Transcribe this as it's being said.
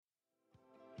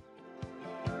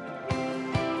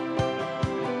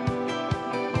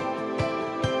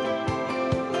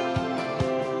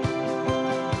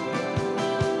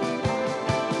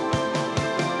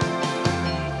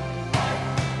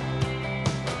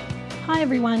Hi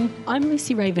everyone, I'm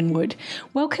Lucy Ravenwood.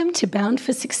 Welcome to Bound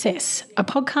for Success, a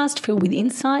podcast filled with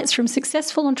insights from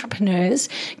successful entrepreneurs,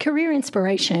 career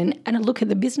inspiration, and a look at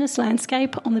the business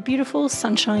landscape on the beautiful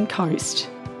Sunshine Coast.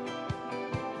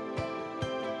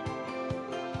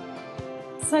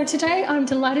 So today I'm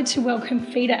delighted to welcome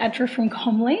Feda Adra from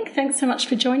Comlink. Thanks so much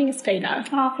for joining us, Feda.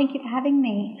 Oh, thank you for having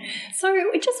me. So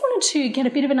we just wanted to get a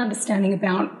bit of an understanding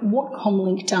about what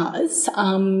Comlink does.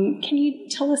 Can you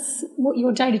tell us what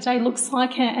your day-to-day looks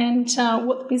like and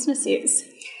what the business is?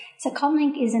 So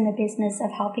Comlink is in the business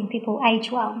of helping people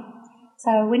age well.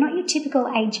 So we're not your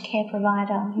typical aged care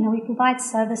provider. We provide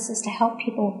services to help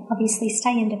people obviously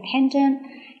stay independent,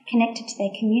 connected to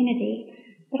their community.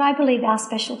 But I believe our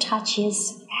special touch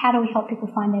is how do we help people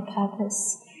find their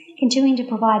purpose, continuing to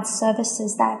provide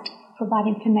services that provide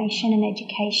information and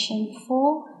education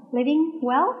for living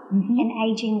well and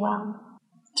aging well.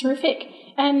 Terrific.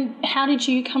 And how did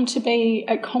you come to be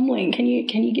at Comlink? Can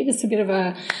you give us a bit of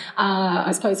a,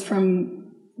 I suppose,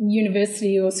 from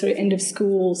university or sort of end of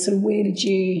school, sort of where did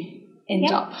you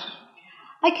end up?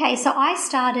 Okay, so I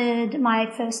started my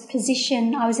first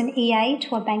position, I was an EA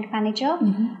to a bank manager.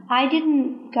 I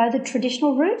didn't go the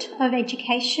traditional route of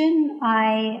education.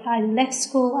 I left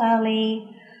school early.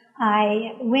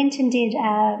 I went and did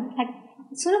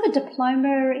sort of a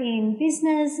diploma in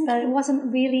business, but it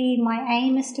wasn't really my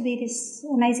aim is to be this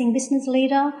amazing business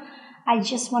leader. I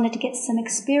just wanted to get some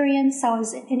experience. I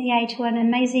was an EA to an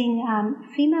amazing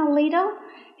female leader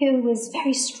who was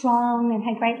very strong and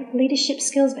had great leadership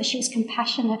skills, but she was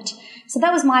compassionate. So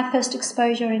that was my first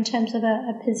exposure in terms of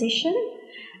a position.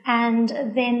 And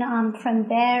then from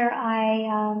there,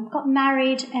 I got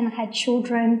married and had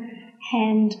children,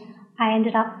 and I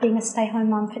ended up being a stay-home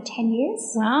mum for 10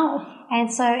 years. Wow.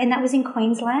 And that was in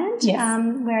Queensland,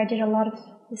 where I did a lot of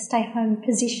the stay-home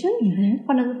position,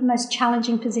 one of the most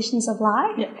challenging positions of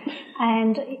life. Yep.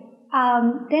 And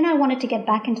then I wanted to get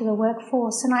back into the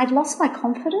workforce, and I'd lost my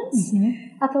confidence.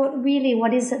 I thought, really,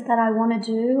 what is it that I want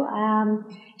to do?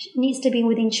 It needs to be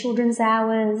within children's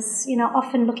hours,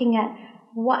 often looking at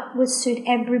what would suit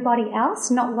everybody else,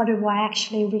 not what do I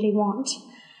actually really want.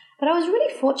 But I was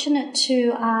really fortunate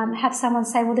to have someone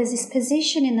say, well, there's this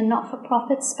position in the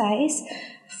not-for-profit space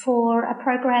for a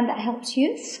program that helps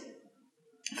youth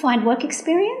find work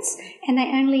experience, and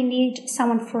they only need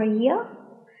someone for a year,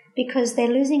 because they're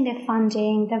losing their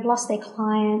funding, they've lost their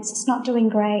clients, it's not doing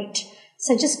great.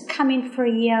 So just come in for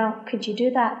a year, could you do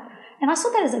that? And I saw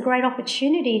that as a great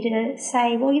opportunity to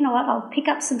say, well, you know what, I'll pick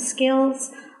up some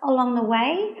skills along the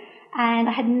way. And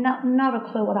I had not a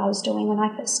clue what I was doing when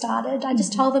I first started. I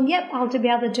just told them, yep, I'll be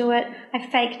able to do it. I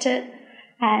faked it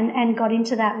and got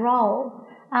into that role.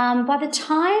 By the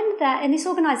time and this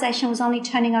organisation was only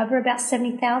turning over about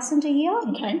 $70,000 a year.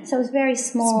 Okay. So it was very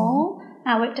small.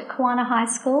 I worked at Kawana High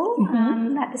School,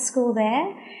 at the school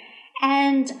there.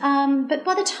 And but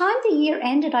by the time the year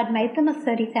ended, I'd made them a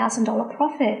 $30,000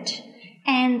 profit.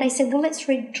 And they said, well, let's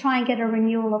try and get a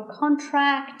renewal of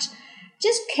contract.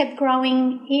 Just kept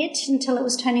growing it until it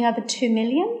was turning over $2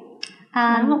 million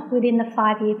within the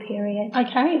 5-year period.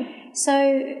 Okay.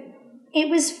 So it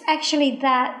was actually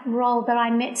that role that I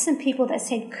met some people that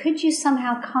said, could you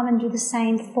somehow come and do the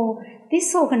same for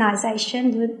this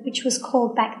organisation, which was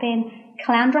called back then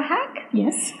Caloundra Hack.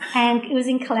 Yes. And it was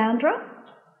in Caloundra.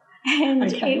 And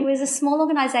it was a small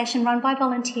organisation run by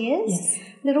volunteers,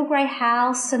 little grey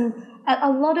house, and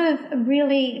a lot of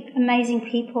really amazing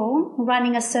people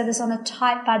running a service on a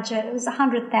tight budget. It was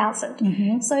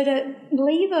 $100,000. So to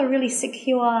leave a really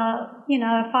secure,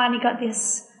 I finally got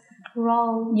this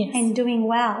role and doing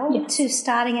well to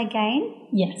starting again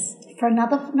for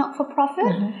another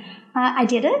not-for-profit. I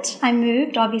did it. I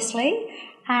moved, obviously.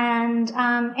 And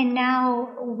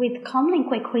now with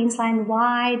Comlink, we're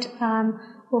Queensland-wide.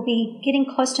 We'll be getting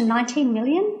close to $19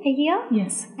 million a year.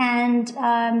 Yes. And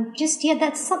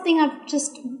that's something I've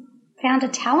just found a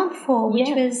talent for, which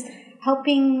was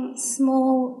helping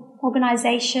small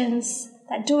organisations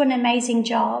that do an amazing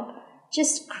job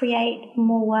just create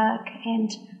more work. And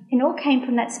it all came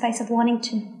from that space of wanting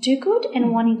to do good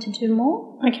and wanting to do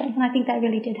more. Okay. And I think that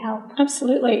really did help.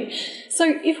 Absolutely. So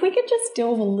if we could just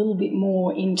delve a little bit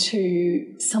more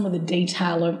into some of the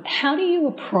detail of how do you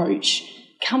approach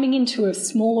coming into a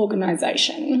small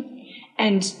organisation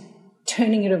and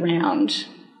turning it around?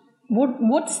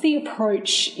 What's the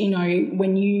approach,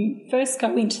 when you first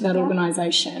go into that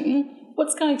organisation?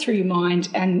 What's going through your mind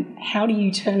and how do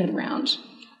you turn it around?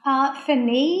 For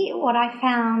me, what I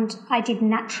found I did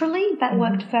naturally but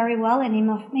worked very well and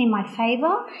in my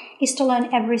favour is to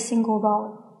learn every single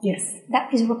role. Yes.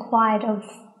 That is required of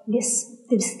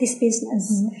this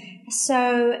business.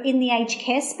 So in the aged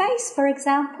care space, for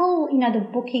example, the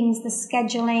bookings, the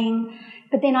scheduling,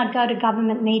 but then I'd go to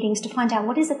government meetings to find out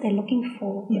what is it they're looking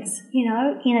for,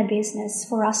 in a business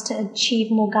for us to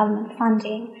achieve more government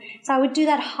funding. So I would do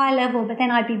that high level, but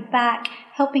then I'd be back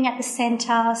helping at the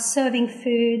centre, serving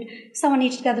food. Someone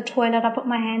needed to go to the toilet, I put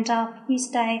my hand up, you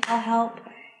stay, I'll help.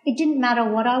 It didn't matter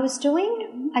what I was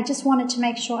doing. I just wanted to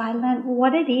make sure I learned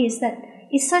what it is that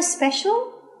is so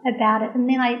special about it. And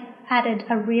then I added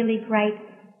a really great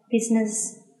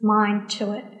business mind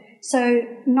to it. So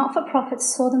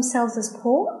not-for-profits saw themselves as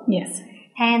poor. Yes.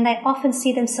 And they often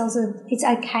see themselves as it's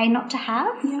okay not to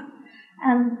have. Yeah.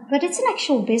 But it's an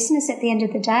actual business at the end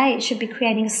of the day. It should be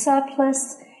creating a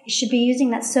surplus. It should be using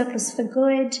that surplus for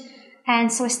good.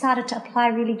 And so I started to apply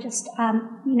really just,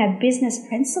 business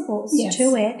principles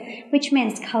to it, which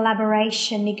means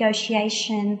collaboration,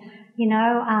 negotiation,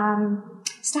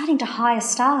 starting to hire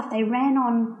staff. They ran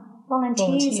on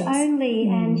volunteers only,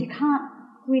 and you can't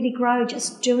really grow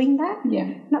just doing that,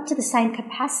 not to the same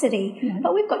capacity.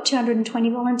 But we've got 220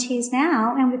 volunteers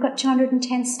now, and we've got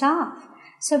 210 staff.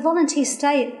 So volunteers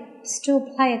still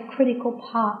play a critical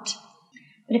part.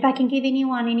 But if I can give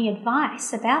anyone any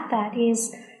advice about that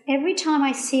is every time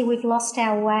I see we've lost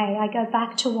our way, I go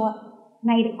back to what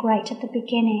made it great at the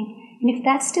beginning. And if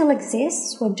that still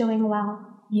exists, we're doing well.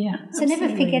 Yeah, so absolutely.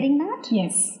 Never forgetting that.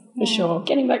 Yes, for sure.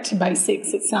 Getting back to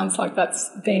basics, it sounds like that's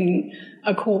been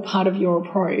a core part of your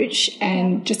approach,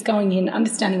 and just going in,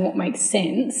 understanding what makes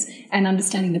sense and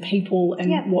understanding the people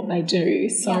and what they do.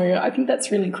 So I think that's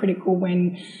really critical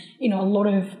when, a lot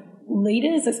of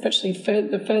leaders, especially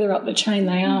the further up the chain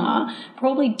they are,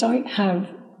 probably don't have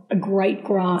a great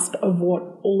grasp of what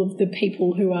all of the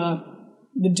people who are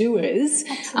the doers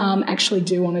actually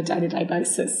do on a day-to-day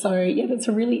basis. So, that's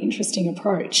a really interesting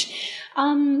approach.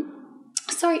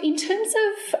 So in terms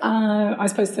of, I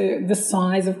suppose, the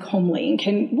size of Comlink,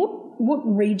 and what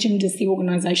region does the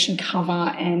organisation cover,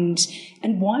 and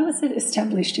why was it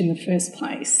established in the first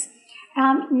place?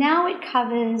 Now it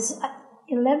covers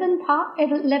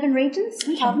 11 regions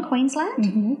of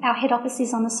Queensland. Our head office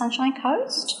is on the Sunshine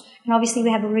Coast, and obviously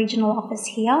we have a regional office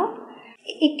here.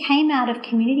 It came out of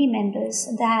community members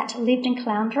that lived in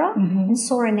Caloundra and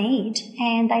saw a need,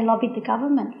 and they lobbied the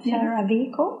government for a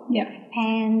vehicle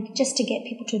and just to get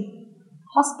people to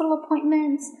hospital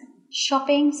appointments,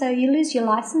 shopping. So you lose your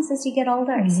licence as you get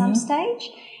older at some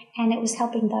stage, and it was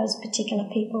helping those particular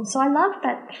people. So I love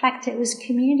that fact it was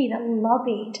community that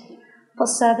lobbied for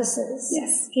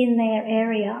services in their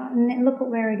area, and look at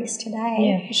where it is today.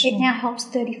 Yeah, for sure. It now helps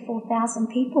 34,000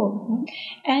 people.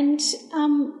 And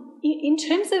in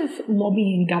terms of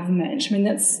lobbying government, I mean,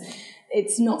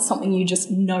 it's not something you just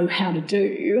know how to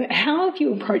do. How have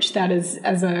you approached that as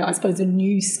a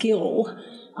new skill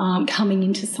coming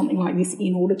into something like this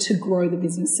in order to grow the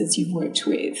businesses you've worked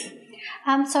with?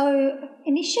 So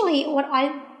initially what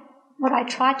I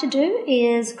tried to do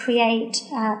is create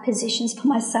positions for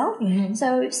myself.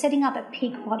 So setting up a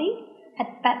peak body.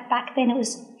 Back then it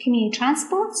was community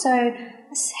transport, so I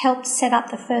helped set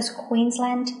up the first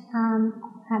Queensland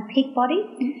peak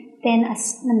body, then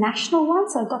the national one.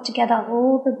 So I got together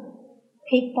all the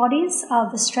peak bodies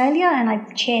of Australia and I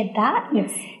chaired that.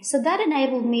 Yes. So that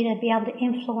enabled me to be able to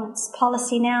influence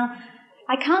policy. Now,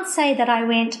 I can't say that I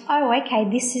went, oh, okay,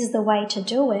 this is the way to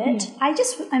do it. Yeah.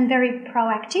 I'm very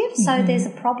proactive. So there's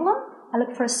a problem, I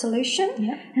look for a solution.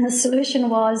 Yeah. And the solution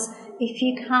was, if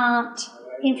you can't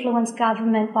influence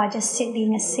government by just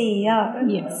being a CEO,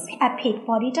 a peak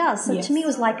body does. So to me it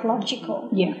was like logical.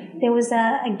 Yeah. There was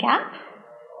a gap.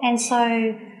 And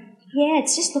so,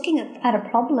 it's just looking at a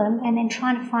problem and then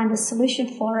trying to find a solution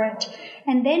for it.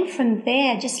 And then from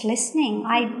there, just listening.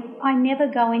 I never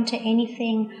go into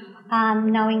anything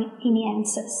knowing any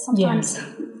answers. Sometimes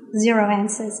zero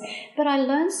answers. But I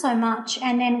learn so much.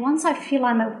 And then once I feel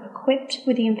I'm equipped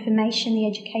with the information, the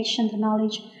education, the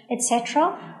knowledge,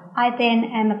 etc., I then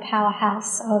am a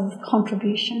powerhouse of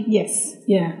contribution. Yes,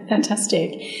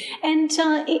 fantastic. And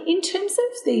in terms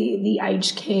of the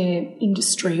aged care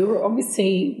industry,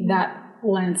 obviously that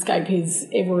landscape is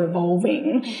ever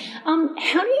evolving.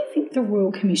 How do you think the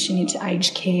Royal Commission into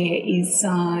Aged Care is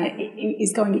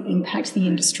going to impact the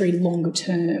industry longer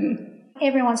term?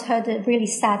 Everyone's heard the really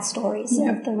sad stories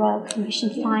of the Royal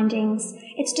Commission findings.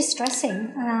 It's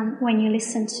distressing when you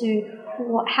listen to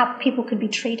how people could be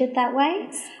treated that way.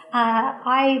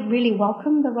 I really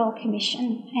welcome the Royal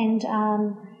Commission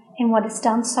and what it's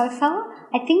done so far.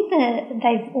 I think that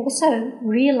they've also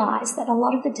realised that a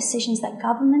lot of the decisions that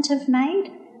government have made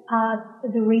are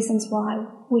the reasons why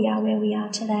we are where we are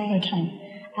today. Okay.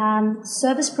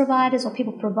 Service providers or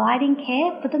people providing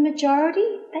care, for the majority,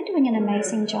 they're doing an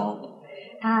amazing job.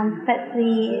 But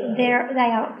they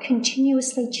are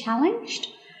continuously challenged.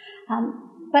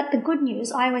 But the good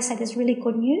news, I always say there's really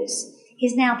good news,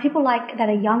 is now people like that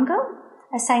are younger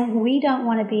are saying we don't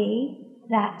want to be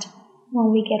that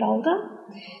when we get older.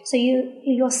 So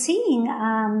you're seeing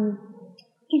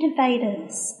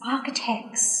innovators,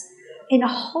 architects, in a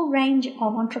whole range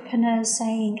of entrepreneurs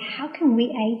saying, how can we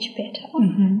age better?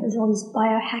 There's all these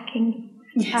biohacking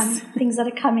things that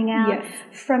are coming out,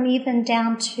 from even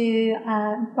down to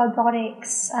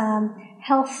robotics,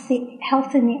 health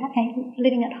and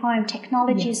living at home,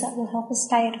 technologies that will help us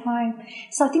stay at home.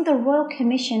 So I think the Royal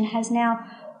Commission has now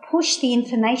pushed the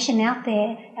information out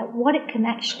there at what it can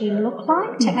actually look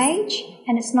like to age,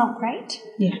 and it's not great.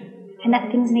 And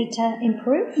that things need to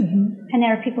improve, and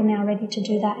there are people now ready to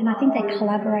do that, and I think they're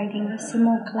collaborating. I see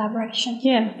more collaboration.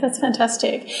 Yeah, that's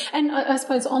fantastic. And I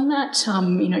suppose on that,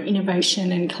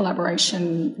 innovation and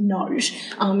collaboration note,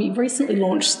 you've recently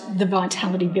launched the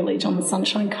Vitality Village on the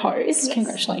Sunshine Coast. Yes.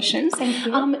 Congratulations. Thank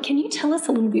you. Can you tell us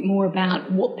a little bit more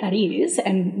about what that is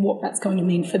and what that's going to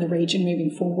mean for the region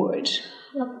moving forward?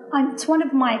 Look, it's one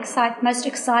of my most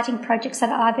exciting projects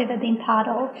that I've ever been part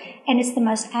of, and it's the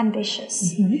most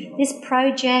ambitious. This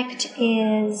project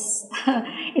is,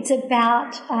 it's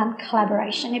about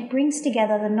collaboration. It brings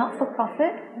together the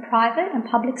not-for-profit, private and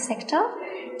public sector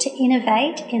to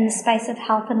innovate in the space of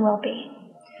health and well-being.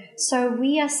 So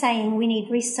we are saying we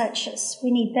need researchers,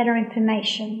 we need better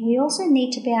information. We also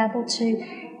need to be able to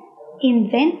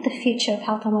invent the future of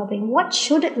health and well-being. What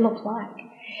should it look like?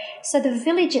 So the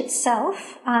village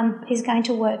itself is going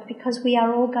to work because we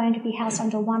are all going to be housed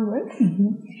under one roof.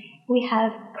 We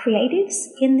have creatives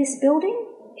in this building.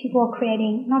 People are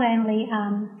creating not only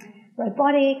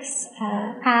robotics,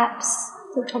 apps,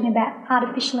 we're talking about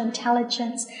artificial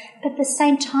intelligence, but at the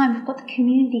same time we've got the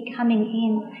community coming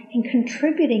in and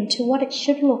contributing to what it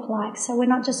should look like. So we're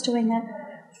not just doing it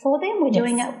for them, we're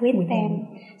doing it with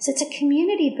them. So it's a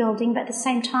community building, but at the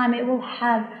same time it will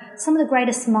have some of the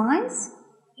greatest minds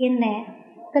in there,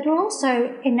 but it'll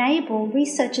also enable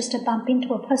researchers to bump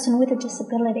into a person with a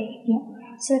disability.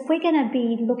 So if we're going to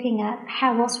be looking at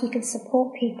how else we can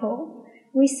support people,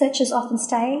 researchers often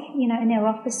stay, in their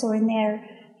office or in their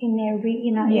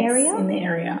area. In the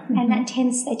area. And they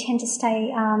tend to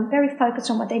stay very focused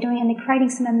on what they're doing, and they're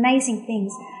creating some amazing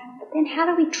things. But then how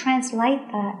do we translate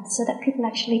that so that people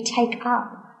actually take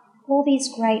up all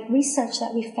these great research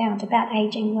that we found about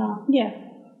aging well?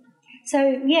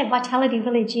 So, Vitality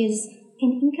Village is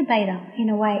an incubator in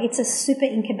a way. It's a super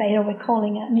incubator, we're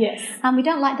calling it. We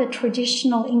don't like the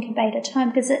traditional incubator term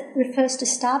because it refers to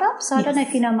startups. So I don't know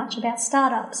if you know much about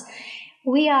startups.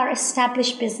 We are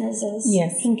established businesses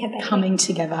incubating. Coming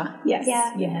together.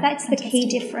 That's the key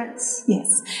difference.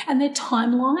 And their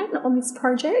timeline on this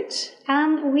project?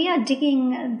 We are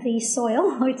digging the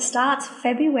soil. It starts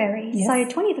February. So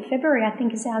 20th of February, I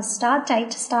think, is our start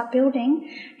date to start building.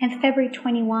 And February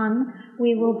 21,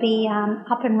 we will be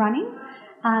up and running.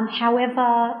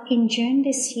 However, in June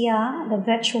this year, the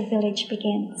virtual village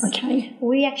begins.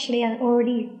 We actually have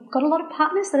already got a lot of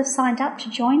partners that have signed up to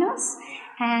join us.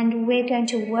 And we're going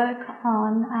to work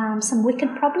on some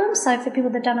wicked problems. So for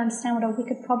people that don't understand what a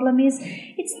wicked problem is,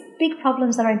 it's big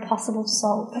problems that are impossible to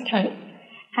solve.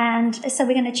 And so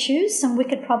we're going to choose some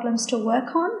wicked problems to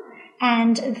work on.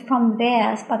 And from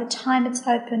there, by the time it's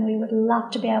open, we would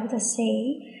love to be able to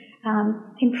see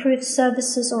improved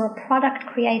services or a product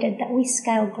created that we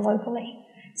scale globally.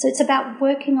 So it's about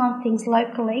working on things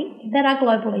locally that are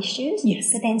global issues,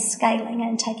 but then scaling it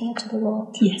and taking it to the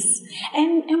world.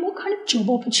 And what kind of job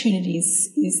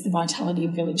opportunities is the Vitality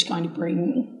Village going to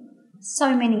bring?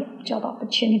 So many job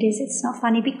opportunities. It's not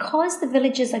funny. Because the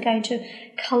villages are going to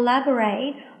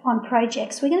collaborate on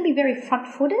projects, we're going to be very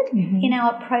front-footed in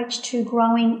our approach to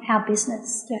growing our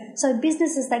business. So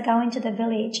businesses that go into the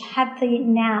village have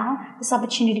this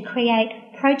opportunity to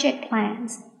create project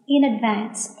plans in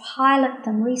advance, pilot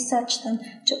them, research them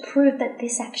to prove that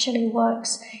this actually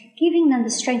works, giving them the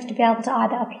strength to be able to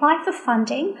either apply for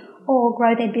funding or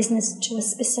grow their business to a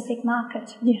specific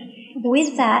market.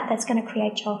 With that, that's going to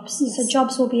create jobs. So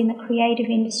jobs will be in the creative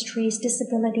industries,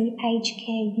 disability, aged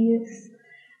care, youth.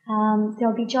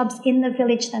 There'll be jobs in the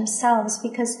village themselves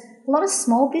because a lot of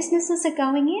small businesses are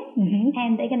going in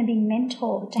and they're going to be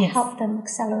mentored to help them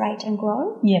accelerate and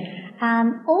grow.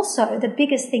 Also, the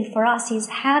biggest thing for us is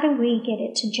how do we get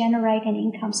it to generate an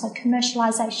income? So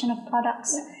commercialization of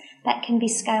products that can be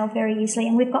scaled very easily.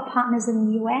 And we've got partners in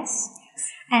the US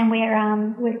and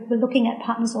we're looking at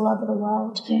partners all over the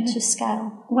world to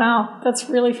scale. Wow, that's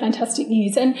really fantastic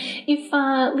news. And if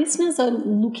listeners are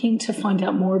looking to find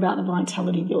out more about the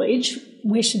Vitality Village,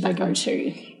 where should they go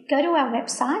to? go to our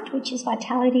website, which is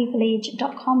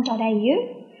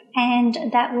vitalityvillage.com.au, and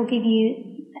that will give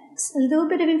you a little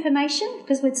bit of information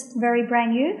because it's very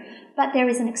brand new, but there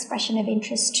is an expression of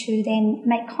interest to then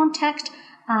make contact,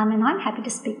 and I'm happy to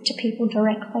speak to people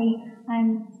directly.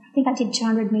 I think I did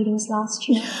 200 meetings last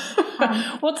year.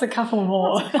 What's a couple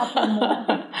more?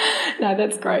 No,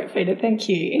 that's great, Feda. Thank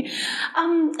you.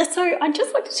 So I'd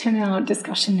just like to turn our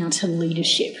discussion now to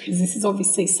leadership, because this is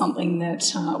obviously something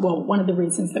that, one of the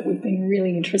reasons that we've been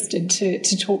really interested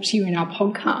to talk to you in our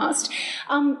podcast.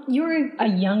 You're a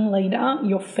young leader,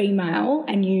 you're female,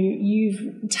 and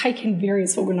you've taken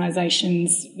various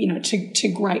organisations, to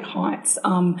great heights,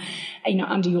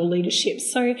 under your leadership.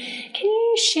 So can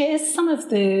you share some of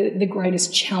the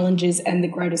greatest challenges and the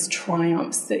greatest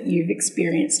triumphs that you've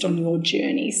experienced on your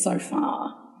journey so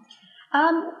far?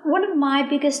 One of my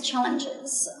biggest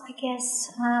challenges, I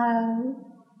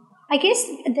guess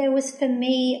there was for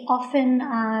me often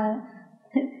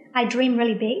I dream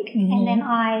really big, and then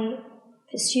I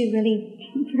pursue really,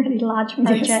 really large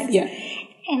projects. Yes, yeah.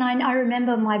 And I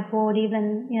remember my board,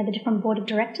 even, the different board of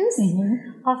directors,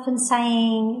 often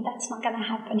saying, that's not going to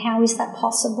happen. How is that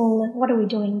possible? And what are we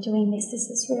doing this? This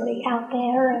is really out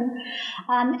there.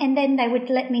 And then they would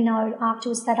let me know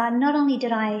afterwards that not only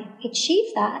did I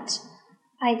achieve that,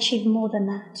 I achieved more than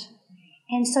that.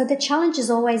 And so the challenge has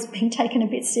always been taken a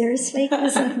bit seriously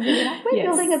because we're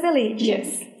building a village.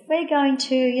 Yes. We're going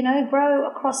to, grow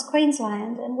across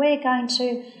Queensland, and we're going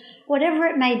to, whatever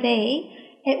it may be.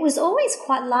 It was always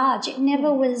quite large. It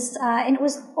never was, and it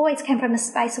was always came from a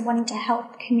space of wanting to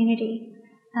help the community.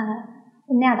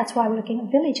 And now that's why we're looking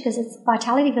at village, because it's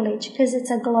Vitality Village, because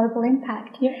it's a global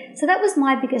impact. Yeah. So that was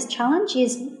my biggest challenge,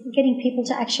 is getting people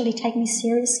to actually take me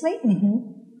seriously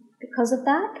because of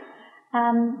that.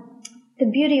 The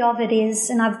beauty of it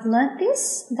is, and I've learnt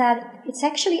this, that it's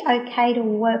actually okay to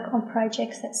work on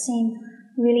projects that seem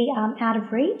really out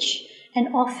of reach.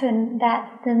 And often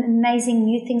that the amazing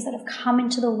new things that have come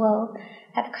into the world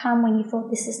have come when you thought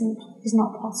this is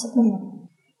not possible.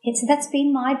 That's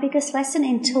been my biggest lesson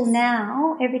until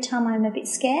now. Every time I'm a bit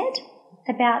scared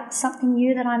about something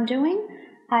new that I'm doing,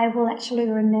 I will actually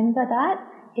remember that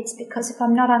it's because if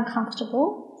I'm not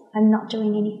uncomfortable, I'm not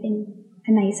doing anything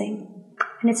amazing.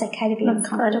 And it's okay to be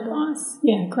uncomfortable. Great advice.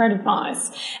 Yeah, great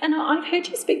advice. And I've heard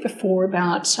you speak before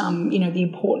about, the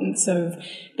importance of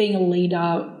being a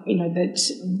leader,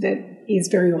 that is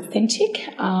very authentic,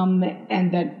 and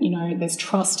that, there's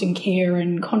trust and care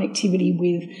and connectivity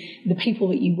with the people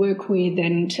that you work with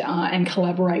and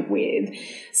collaborate with.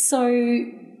 So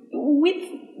with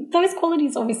those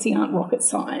qualities obviously aren't rocket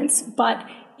science, but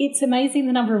it's amazing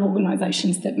the number of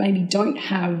organisations that maybe don't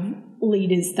have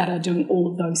leaders that are doing all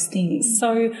of those things.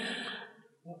 So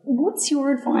what's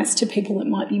your advice to people that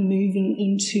might be moving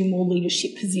into more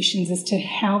leadership positions as to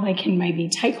how they can maybe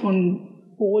take on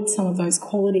board some of those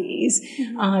qualities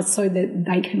so that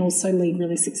they can also lead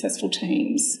really successful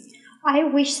teams? I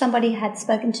wish somebody had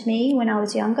spoken to me when I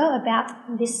was younger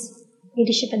about this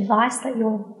leadership advice that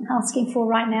you're asking for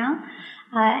right now,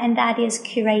 and that is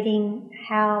curating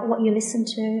what you listen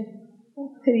to,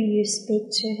 who you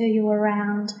speak to, who you're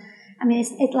around. I mean,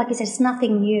 like you said, it's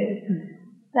nothing new.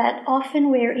 But often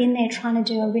we're in there trying to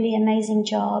do a really amazing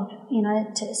job,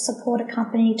 to support a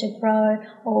company to grow,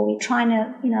 or we're trying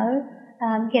to,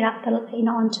 get up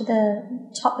onto the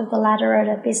top of the ladder at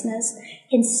a business.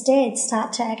 Instead,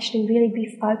 start to actually really be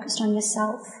focused on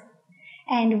yourself.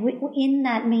 And in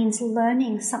that means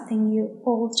learning something new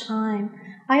all the time.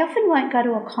 I often won't go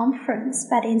to a conference,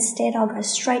 but instead I'll go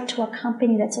straight to a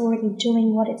company that's already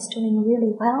doing what it's doing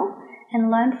really well and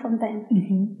learn from them.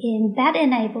 And that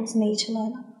enables me to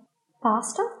learn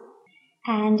faster,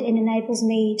 and it enables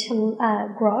me to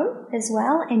grow as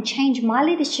well and change my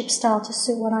leadership style to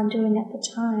suit what I'm doing at the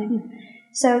time.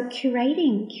 So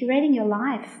curating your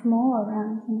life more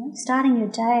around, starting your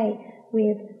day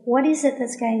with what is it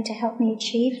that's going to help me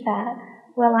achieve that?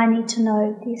 Well, I need to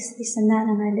know this and that,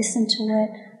 and I listen to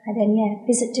it. I then,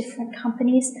 visit different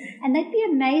companies, and they'd be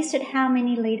amazed at how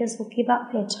many leaders will give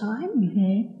up their time.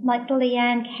 Like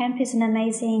Leanne Kemp is an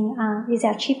amazing, is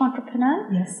our chief entrepreneur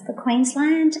for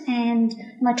Queensland, and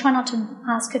I try not to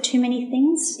ask her too many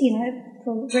things,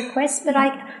 for requests, but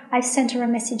I sent her a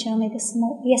message only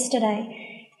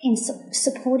yesterday in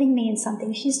supporting me in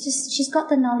something. She's got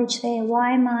the knowledge there.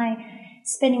 Why am I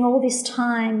spending all this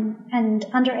time and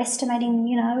underestimating,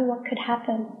 what could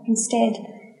happen? Instead,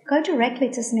 go directly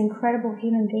to some incredible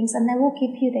human beings, and they will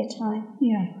give you their time,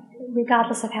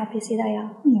 regardless of how busy they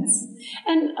are. Yes.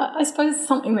 And I suppose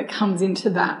something that comes into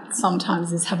that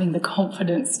sometimes is having the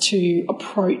confidence to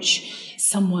approach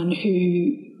someone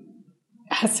who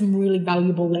has some really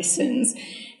valuable lessons.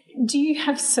 Do you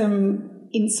have some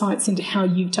insights into how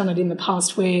you've done it in the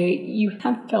past where you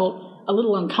have felt a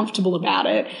little uncomfortable about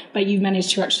it, but you've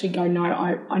managed to actually go, no,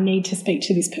 I need to speak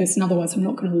to this person, otherwise I'm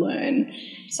not going to learn?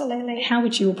 Absolutely. How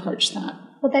would you approach that?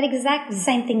 Well, that exact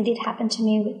same thing did happen to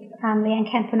me with Leanne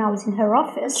Camp when I was in her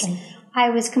office. Okay. I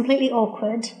was completely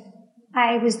awkward.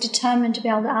 I was determined to be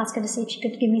able to ask her to see if she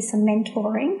could give me some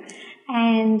mentoring.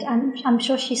 And I'm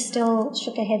sure she still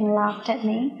shook her head and laughed at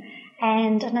me.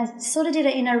 And I sort of did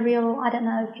it in a real, I don't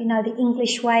know if you know, the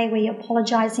English way where you're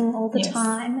apologising all the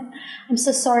time. I'm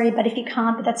so sorry, but if you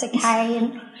can't, but that's okay.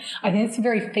 And I think it's a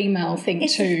very female thing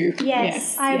too.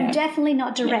 Yes, I'm definitely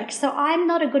not direct. So I'm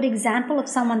not a good example of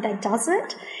someone that does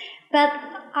it. But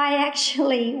I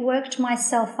actually worked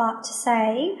myself up to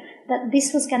say that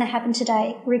this was going to happen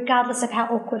today, regardless of how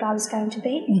awkward I was going to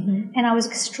be. Mm-hmm. And I was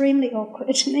extremely awkward.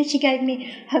 And then she gave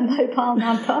me her mobile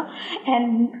number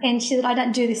and she said, I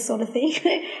don't do this sort of thing.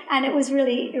 And it was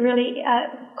really, really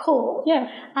cool. Yeah.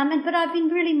 But I've been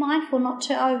really mindful not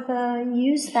to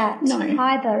overuse that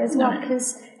either as well,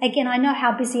 because, again, I know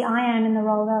how busy I am in the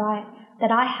role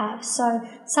that I have. So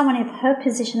someone in her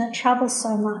position that travels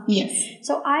so much. Yes.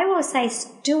 So I will say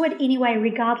do it anyway,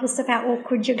 regardless of how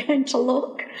awkward you're going to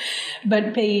look.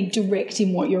 But be direct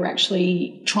in what you're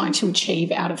actually trying to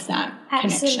achieve out of that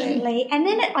connection. Absolutely. And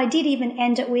then I did even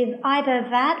end it with either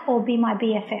that or be my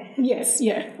BFF. Yes,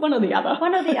 yeah. One or the other.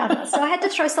 One or the other. So I had to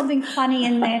throw something funny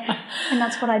in there. And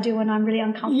that's what I do when I'm really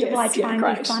uncomfortable. I try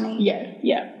and be funny. Yeah,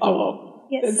 yeah. Oh, well.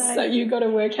 Yes, so you've got to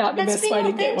work out the best way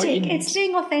to get what you need. It's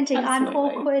being authentic. Absolutely. I'm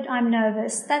awkward. I'm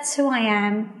nervous. That's who I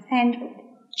am. And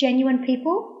genuine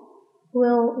people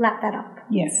will lap that up.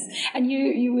 Yes. And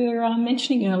you were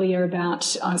mentioning earlier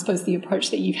about, I suppose, the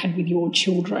approach that you've had with your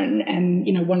children, and,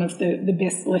 you know, one of the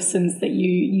best lessons that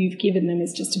you've given them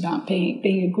is just about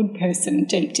being a good person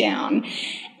deep down.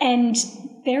 And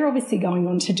they're obviously going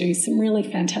on to do some really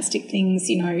fantastic things,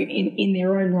 you know, in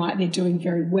their own right. They're doing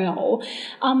very well.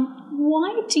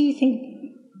 Why do you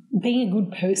think being a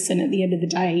good person at the end of the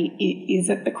day is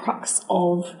at the crux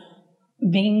of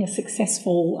being a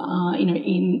successful,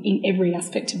 in every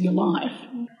aspect of your life?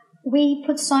 We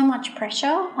put so much pressure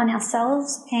on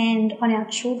ourselves and on our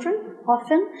children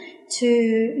often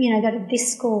to, go to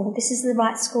this school, this is the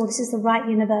right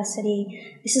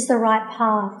university, this is the right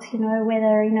path,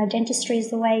 whether, dentistry is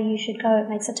the way you should go, it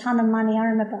makes a ton of money. I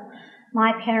remember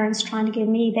my parents trying to give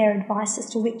me their advice as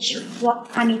to what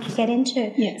I need to get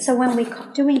into. Yes. So when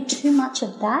we're doing too much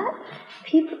of that,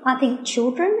 people, I think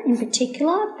children in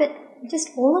particular, but just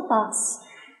all of us,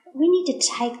 we need to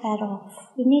take that off.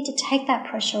 We need to take that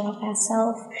pressure off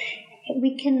ourselves.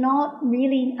 We cannot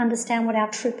really understand what our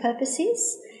true purpose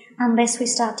is unless we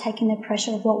start taking the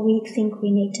pressure of what we think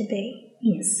we need to be.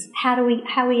 Yes. How are we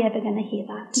ever going to hear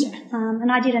that? Yeah. And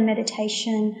I did a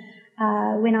meditation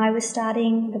when I was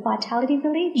starting the Vitality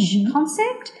Village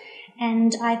concept,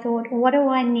 and I thought, what do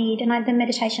I need? And the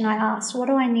meditation I asked, what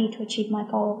do I need to achieve my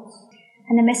goals?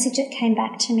 And the message that came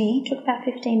back to me, took about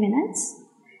 15 minutes,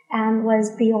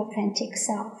 was be authentic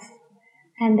self.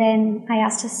 And then I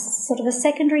asked a sort of a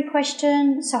secondary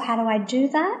question, so how do I do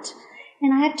that?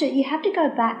 And you have to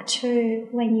go back to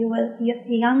when you were your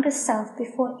younger self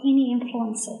before any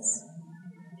influences.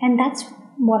 And that's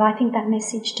what I think that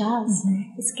message does.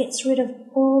 Mm-hmm. It gets rid of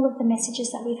all of the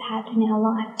messages that we've had in our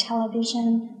life,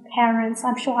 television, parents.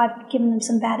 I'm sure I've given them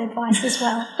some bad advice as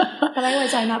well, but I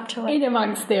always own up to it. In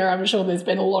amongst there, I'm sure there's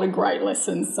been a lot of great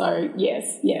lessons. So,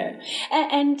 yes, yeah.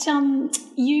 And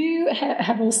you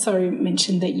have also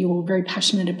mentioned that you're very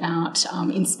passionate about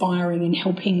inspiring and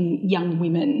helping young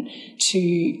women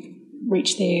to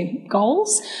reach their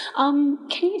goals. Can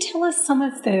you tell us some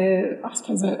of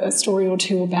a story or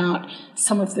two about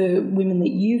some of the women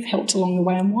that you've helped along the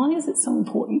way, and why is it so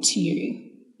important to you?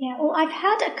 Yeah, well, I've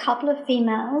had a couple of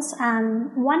females.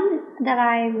 One that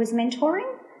I was mentoring,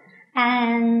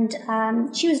 and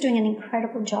she was doing an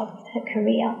incredible job with her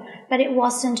career, but it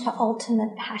wasn't her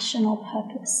ultimate passion or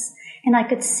purpose, and I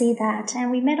could see that.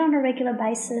 And we met on a regular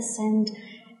basis,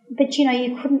 but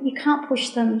you can't push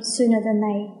them sooner than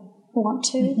they want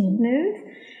to move,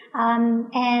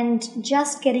 and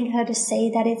just getting her to see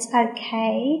that it's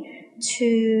okay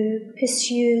to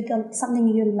pursue something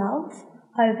you love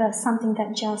over something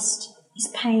that just is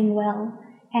paying well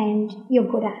and you're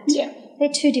good at. Yeah. They're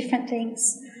two different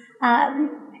things. And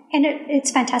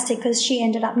it's fantastic because she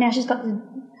ended up, now she's got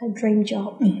her dream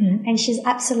job and she's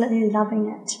absolutely loving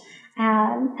it.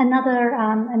 Another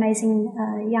amazing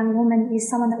young woman is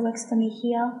someone that works for me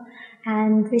here,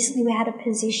 and recently we had a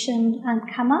position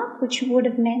come up which would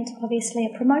have meant obviously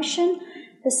a promotion,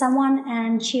 for someone,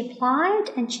 and she applied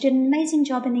and she did an amazing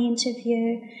job in the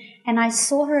interview. And I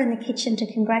saw her in the kitchen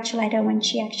to congratulate her when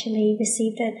she actually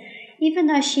received it. Even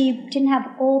though she didn't have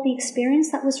all the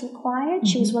experience that was required,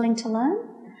 she was willing to learn.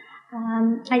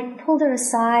 I pulled her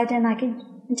aside and I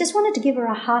just wanted to give her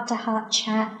a heart-to-heart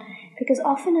chat, because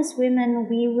often as women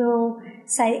we will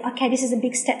say, okay, this is a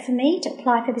big step for me to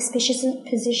apply for this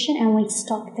position, and we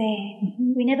stop there.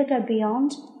 We never go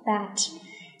beyond that.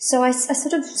 So I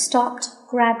sort of stopped,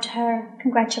 grabbed her,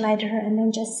 congratulated her, and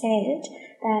then just said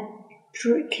that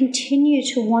continue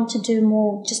to want to do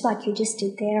more, just like you just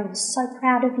did there. I was so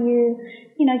proud of you,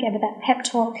 gave her that pep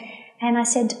talk. And I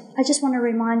said, I just want to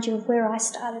remind you of where I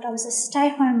started. I was a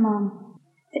stay-at-home mum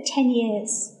for 10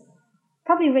 years,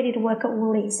 probably ready to work at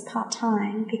Woolies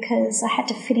part-time because I had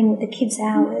to fit in with the kids'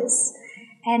 hours.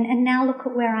 And now look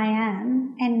at where I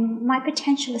am, and my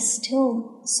potential is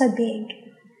still so big.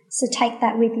 So take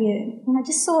that with you. And I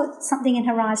just saw something in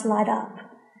her eyes light up.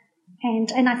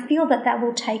 And I feel that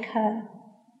will take her.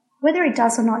 Whether it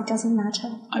does or not, it doesn't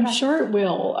matter. I'm sure it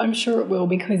will. I'm sure it will,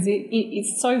 because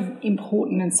it's so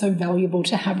important and so valuable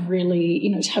to have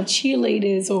really, to have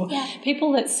cheerleaders or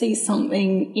people that see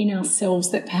something in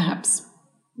ourselves that perhaps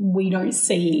we don't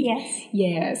see. Yes.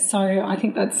 Yeah. So I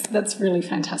think that's really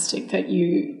fantastic that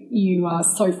you are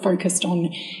so focused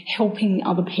on helping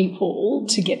other people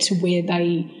to get to where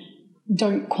they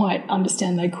don't quite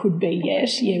understand they could be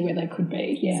yet. Yeah, where they could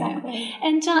be. Yeah. Exactly.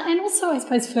 And also I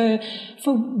suppose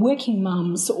for working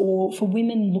mums or for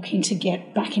women looking to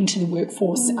get back into the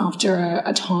workforce after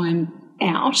a time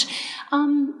out,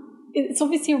 it's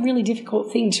obviously a really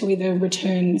difficult thing to either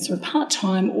return sort of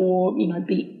part-time or,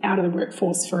 be out of the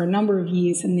workforce for a number of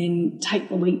years and then take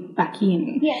the leap back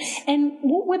in. Yes. And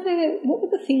what were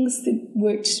the things that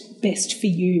worked best for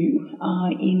you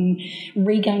in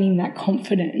regaining that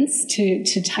confidence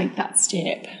to take that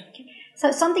step?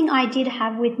 So something I did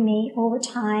have with me all the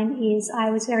time is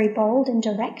I was very bold and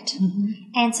direct.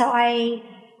 And so I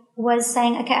was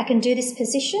saying, okay, I can do this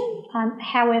position,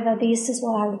 however, this is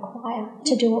what I require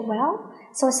to do it well.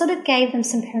 So I sort of gave them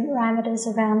some parameters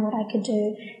around what I could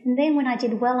do. And then when I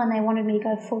did well and they wanted me to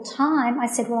go full-time, I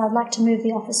said, well, I'd like to move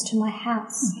the office to my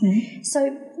house.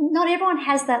 So not everyone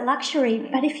has that luxury,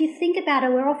 but if you think about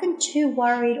it, we're often too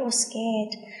worried or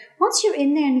scared. Once you're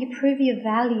in there and you prove your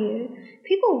value,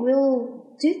 people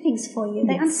will do things for you.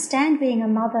 They understand being a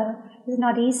mother is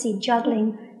not easy,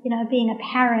 juggling, being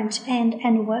a parent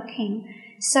and working.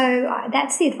 So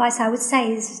that's the advice I would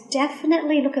say, is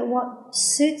definitely look at what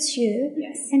suits you.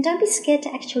 Yes. And don't be scared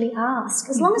to actually ask,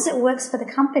 as long as it works for the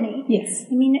company. Yes.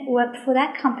 I mean, it worked for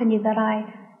that company that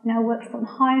I worked from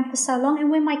home for so long. And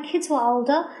when my kids were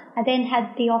older, I then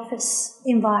had the office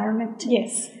environment.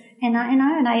 Yes. And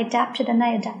I adapted and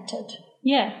they adapted.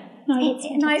 Yeah. No,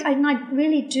 and I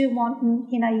really do want,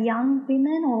 young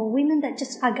women or women that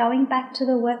just are going back to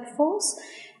the workforce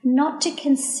not to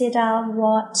consider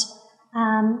what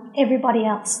everybody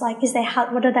else, like,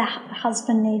 what do their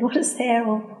husband need, what is their,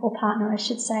 or partner, I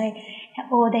should say,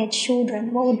 or their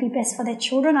children, what would be best for their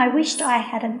children. I wished I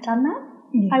hadn't done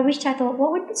that. I wished I thought,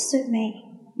 what would suit me?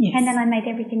 Yes. And then I made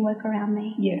everything work around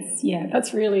me. Yes, yeah,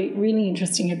 that's really, really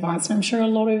interesting advice. And I'm sure a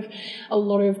lot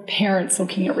of parents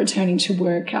looking at returning to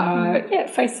work,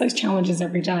 face those challenges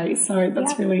every day. So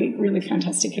that's really, really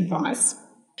fantastic advice.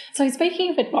 So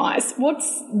speaking of advice,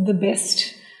 what's the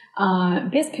best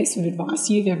piece of advice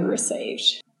you've ever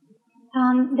received?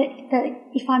 That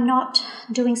if I'm not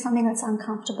doing something that's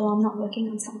uncomfortable, I'm not working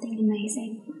on something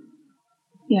amazing.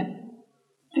 Yeah,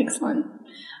 excellent.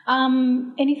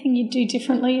 Anything you'd do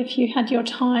differently if you had your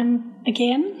time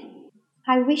again?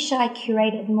 I wish I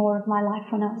curated more of my life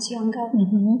when I was younger,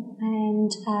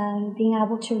 and being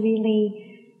able to really,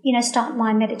 start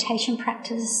my meditation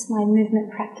practice, my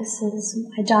movement practices.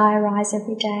 I diarise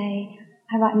every day.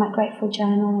 I write my grateful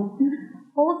journal.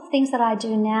 All of the things that I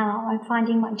do now, I'm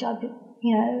finding my job,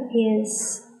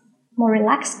 is more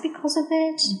relaxed because of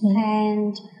it,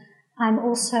 and I'm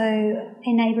also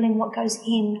enabling what goes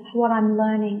in, what I'm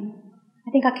learning.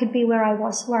 I think I could be where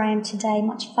I am today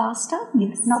much faster.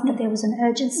 Yes. Not that there was an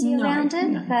urgency around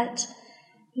it, but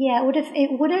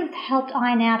it would have helped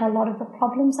iron out a lot of the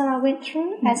problems that I went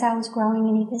through as I was growing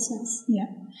any business. Yeah.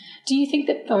 Do you think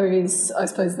that those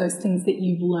things that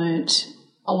you've learnt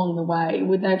along the way,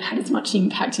 would they have had as much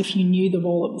impact if you knew them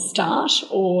all at the start,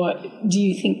 or do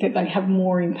you think that they have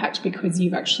more impact because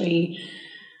you've actually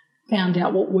found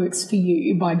out what works for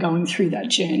you by going through that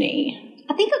journey?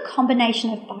 I think a combination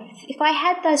of both. If I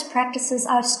had those practices,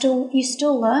 you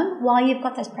still learn while you've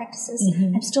got those practices.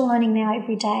 I'm still learning now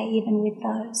every day, even with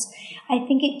those. I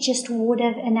think it just would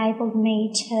have enabled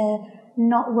me to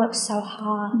not work so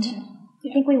hard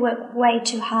I think we work way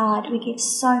too hard. We give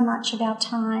so much of our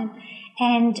time,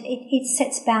 and it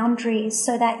sets boundaries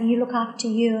so that you look after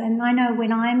you. And I know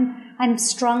when I'm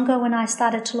stronger when I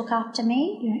started to look after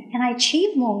me, and I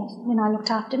achieved more when I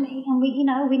looked after me. And we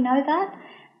know that.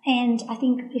 And I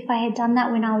think if I had done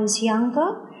that when I was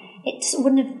younger, it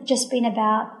wouldn't have just been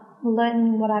about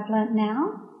learning what I've learned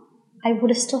now. I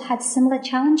would have still had similar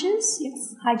challenges.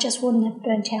 Yes. I just wouldn't have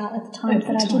burnt out at the time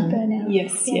that I did burn out.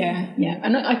 Yes, yeah.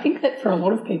 And I think that for a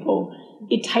lot of people,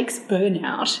 it takes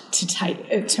burnout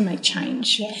to make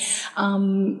change. Yes.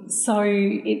 So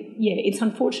it's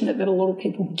unfortunate that a lot of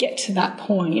people get to that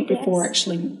point before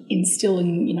actually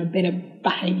instilling, better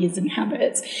behaviours and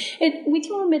habits. With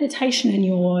your meditation and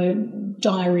your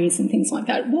diaries and things like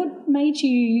that, what made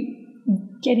you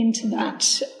get into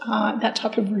that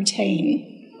type of routine?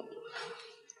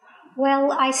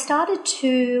 Well, I started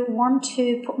to want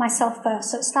to put myself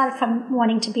first. So it started from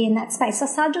wanting to be in that space. So I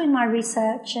started doing my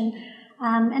research, and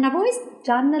I've always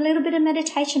done a little bit of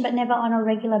meditation, but never on a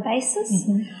regular basis.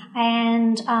 Mm-hmm.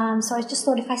 And so I just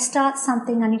thought if I start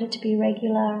something, I need it to be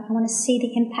regular. I want to see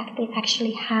the impact it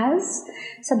actually has.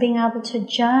 So being able to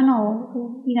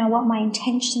journal, what my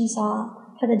intentions are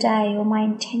for the day or my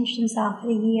intentions are for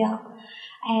the year.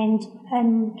 And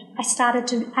I started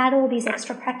to add all these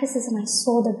extra practices, and I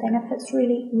saw the benefits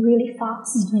really, really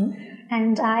fast. Mm-hmm.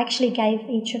 And I actually gave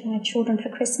each of my children for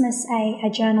Christmas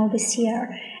a journal this year,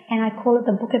 and I call it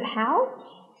the Book of How.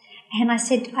 And I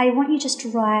said, I want you just to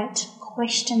write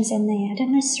questions in there. I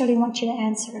don't necessarily want you to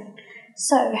answer it.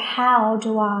 So how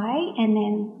do I, and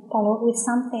then follow it with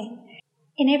something.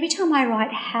 And every time I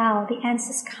write how, the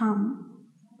answers come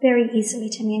very easily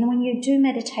to me. And when you do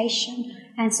meditation,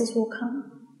 answers will come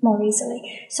more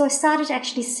easily. So I started to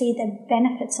actually see the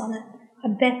benefits on it,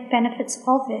 benefits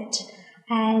of it.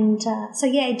 And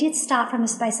it did start from a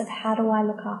space of how do I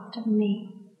look after me.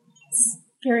 It's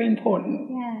very important.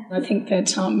 Yeah. I think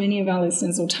that many of our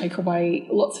listeners will take away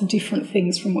lots of different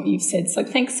things from what you've said. So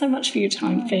thanks so much for your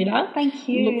time, Feda. Thank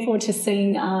you. Look forward to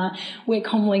seeing where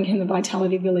Comlink and the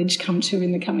Vitality Village come to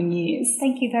in the coming years.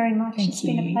 Thank you very much. Thank It's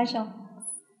you. been a pleasure.